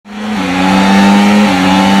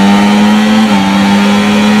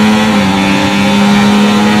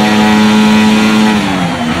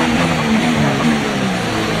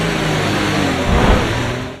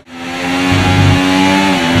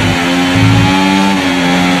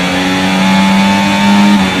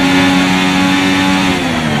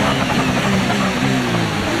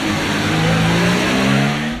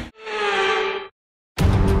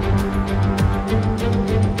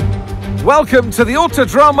Welcome to the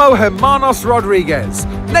Autódromo Hermanos Rodríguez,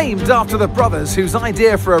 named after the brothers whose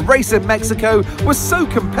idea for a race in Mexico was so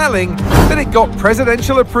compelling that it got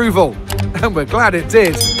presidential approval. And we're glad it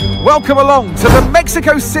did. Welcome along to the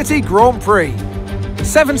Mexico City Grand Prix.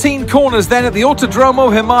 17 corners then at the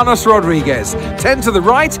Autódromo Hermanos Rodríguez, 10 to the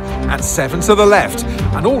right and 7 to the left.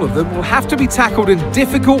 And all of them will have to be tackled in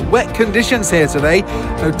difficult wet conditions here today.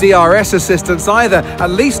 No DRS assistance either,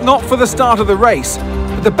 at least not for the start of the race.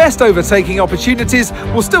 But the best overtaking opportunities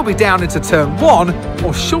will still be down into turn 1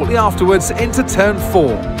 or shortly afterwards into turn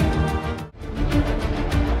 4.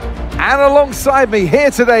 And alongside me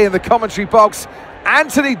here today in the commentary box,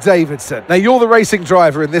 Anthony Davidson. Now, you're the racing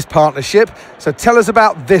driver in this partnership, so tell us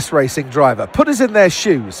about this racing driver. Put us in their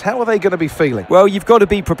shoes. How are they going to be feeling? Well, you've got to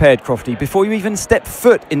be prepared, Crofty. Before you even step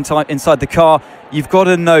foot inside the car, you've got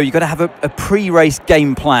to know, you've got to have a pre-race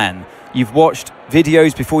game plan. You've watched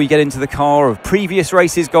videos before you get into the car of previous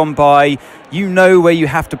races gone by. You know where you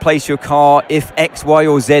have to place your car if X, Y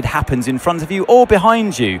or Z happens in front of you or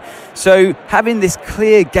behind you. So having this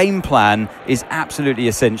clear game plan is absolutely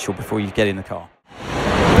essential before you get in the car.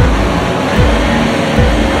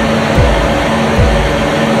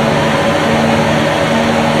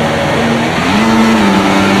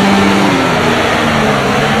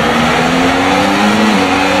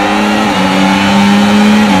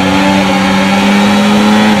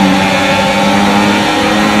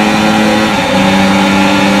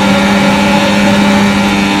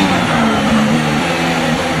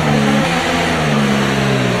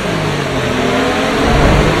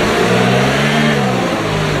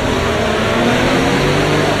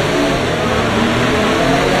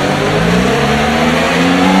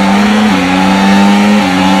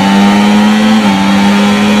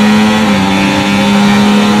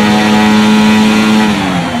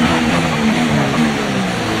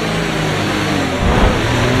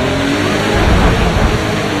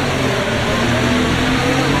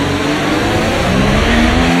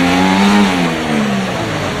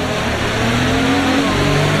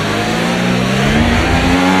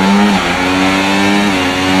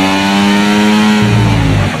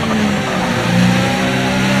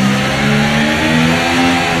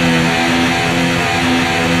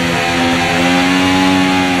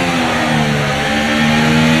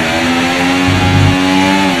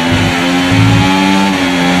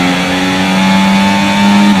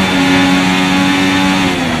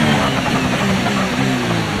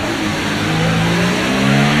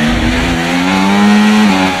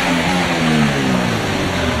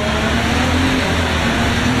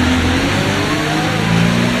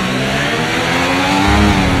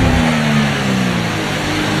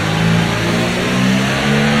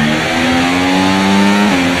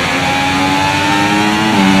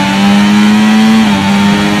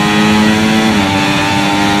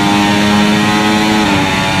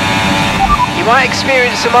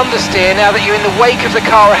 Experience some understeer now that you're in the wake of the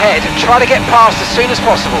car ahead. Try to get past as soon as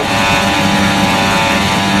possible.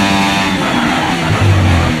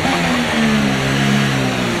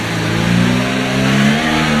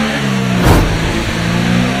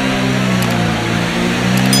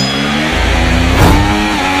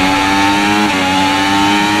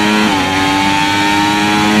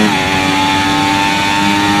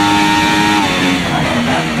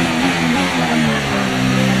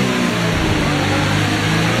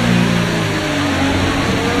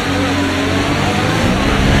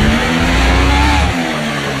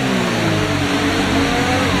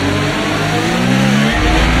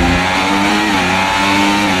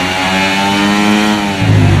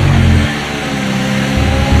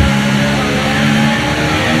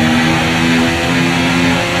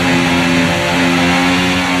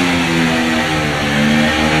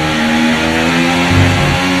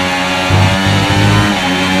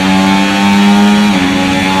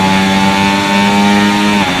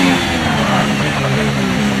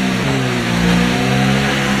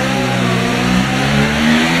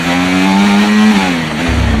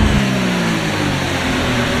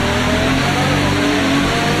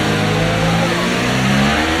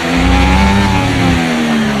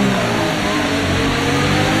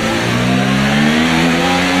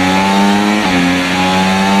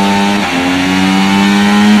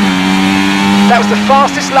 That was the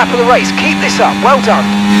fastest lap of the race. Keep this up. Well done.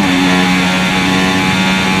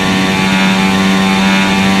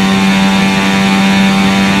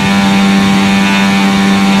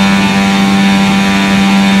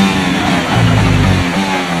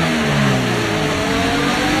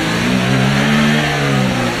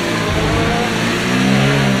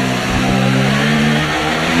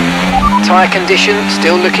 Tyre condition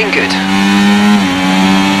still looking good.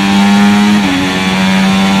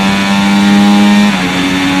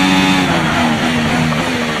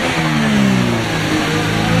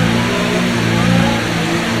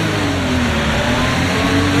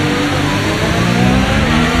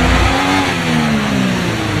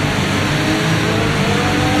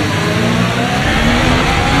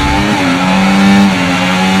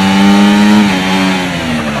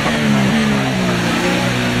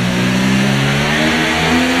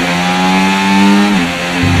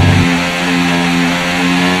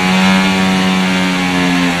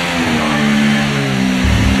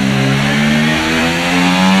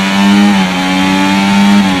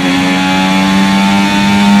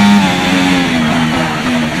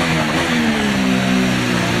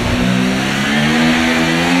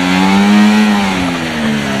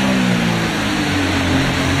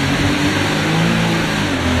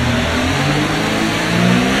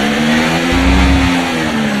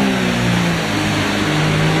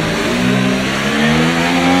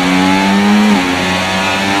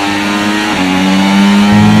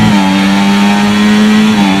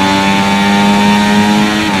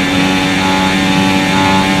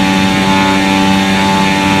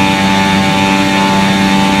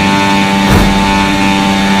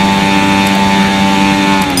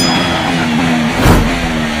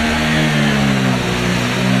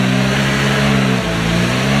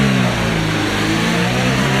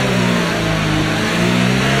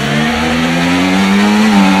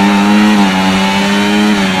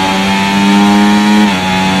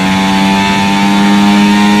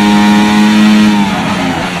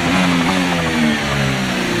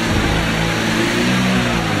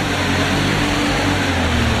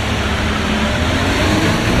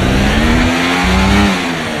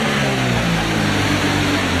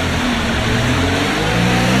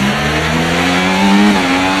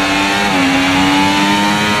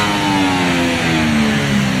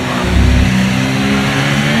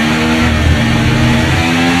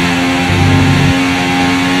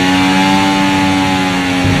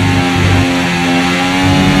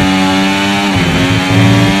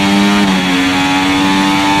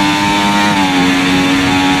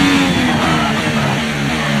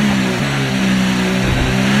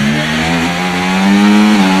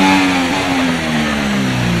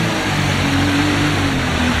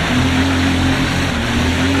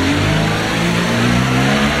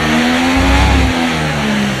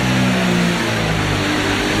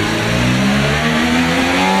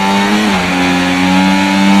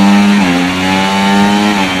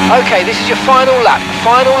 Okay, this is your final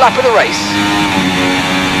lap of the race.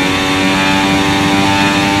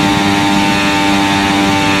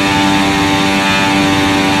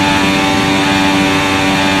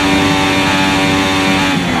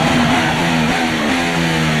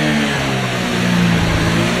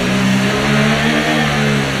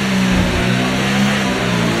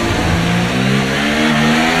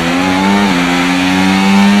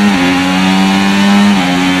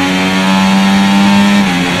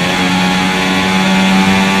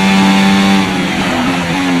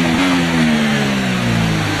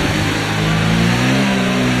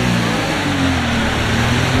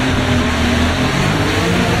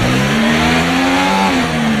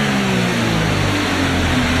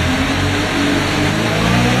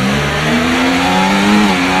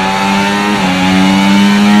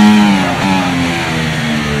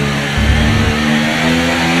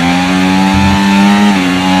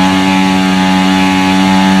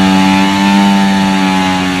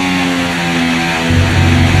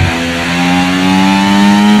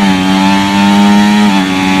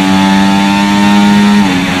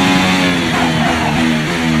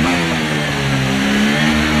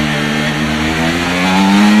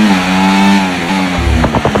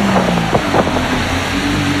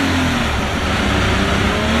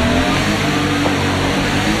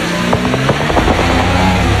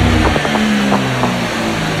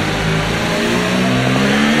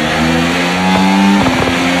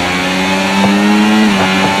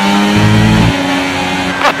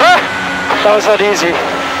 That was not easy.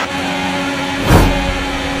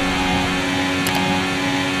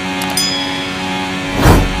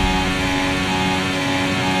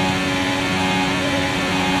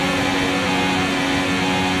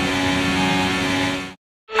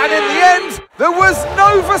 And in the end, there was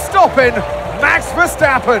no Verstappen. Max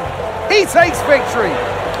Verstappen, he takes victory.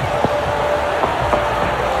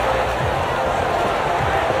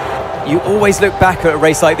 You always look back at a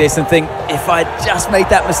race like this and think, if I'd just made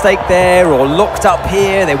that mistake there or locked up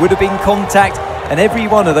here, there would have been contact. And every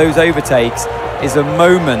one of those overtakes is a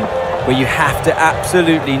moment where you have to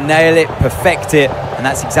absolutely nail it, perfect it, and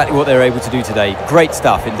that's exactly what they're able to do today. Great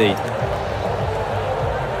stuff indeed.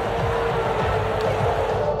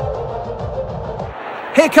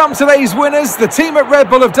 Here come today's winners. The team at Red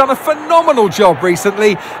Bull have done a phenomenal job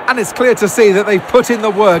recently, and it's clear to see that they've put in the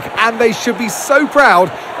work, and they should be so proud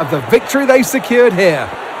of the victory they've secured here.